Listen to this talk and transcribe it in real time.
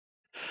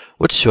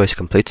Which choice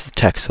completes the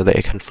text so that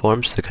it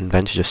conforms to the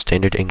conventions of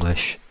standard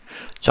English?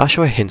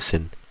 Joshua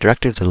Hinson,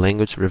 director of the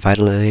Language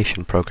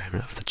Revitalization Program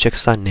of the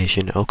Chickasaw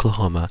Nation in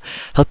Oklahoma,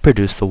 helped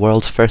produce the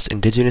world's first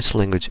indigenous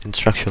language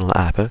instructional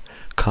app,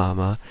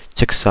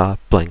 Chickasaw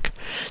blank,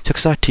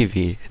 Chickasaw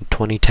TV in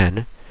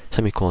 2010,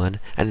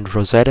 and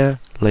Rosetta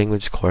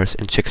language course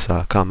in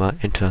Chickasaw,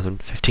 in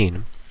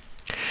 2015.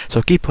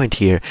 So a key point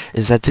here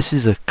is that this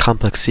is a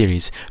complex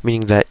series,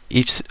 meaning that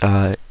each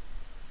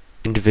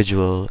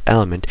individual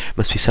element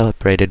must be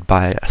separated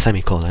by a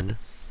semicolon.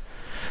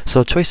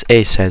 So choice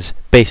A says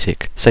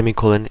basic, in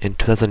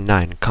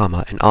 2009,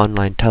 an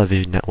online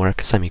television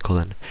network,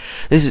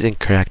 This is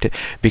incorrect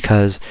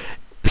because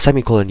the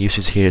semicolon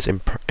usage here is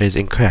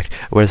incorrect,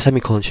 where the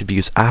semicolon should be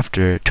used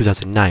after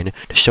 2009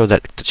 to show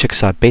that the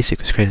Chickasaw Basic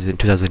was created in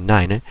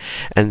 2009,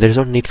 and there's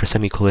no need for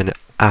semicolon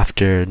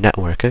after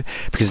network,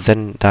 because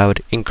then that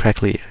would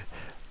incorrectly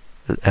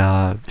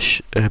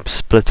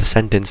split the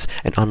sentence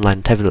an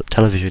online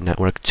television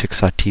network,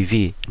 Chickasaw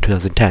TV, in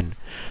 2010.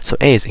 So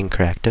A is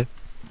incorrect.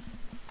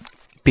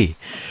 B.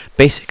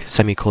 Basic,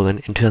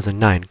 in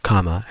 2009,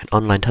 an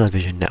online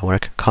television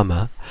network,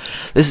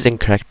 This is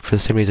incorrect for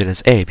the same reason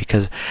as A,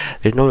 because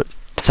there's no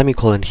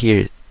semicolon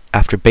here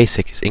after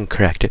basic is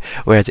incorrect,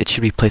 whereas it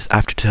should be placed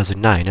after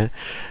 2009,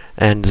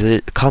 and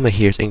the comma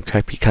here is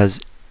incorrect because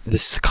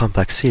this is a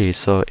complex series,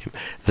 so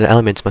the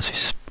elements must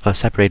be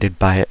separated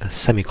by a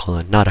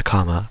semicolon, not a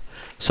comma.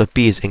 So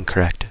B is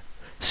incorrect.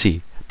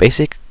 C.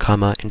 Basic,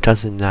 in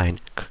 2009,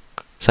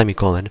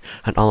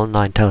 an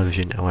online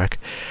television network.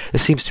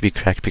 This seems to be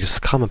correct because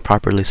the comma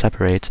properly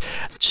separates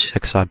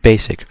Chickasaw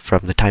Basic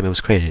from the time it was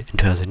created in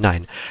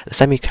 2009. The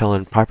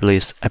semicolon properly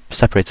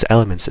separates the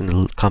elements in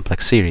the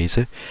complex series,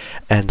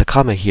 and the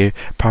comma here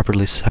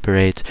properly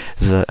separates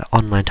the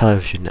online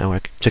television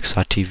network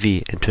Chickasaw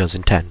TV in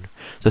 2010.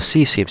 So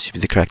C seems to be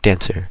the correct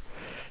answer.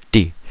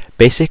 D.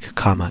 Basic, in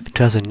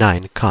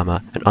 2009,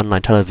 an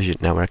online television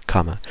network,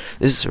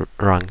 This is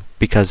wrong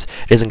because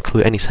it doesn't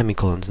include any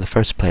semicolons in the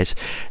first place,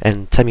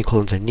 and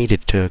semicolons are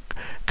needed to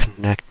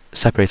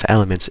separate the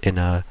elements in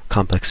a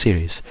complex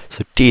series.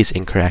 So D is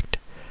incorrect,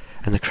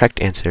 and the correct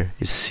answer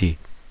is C.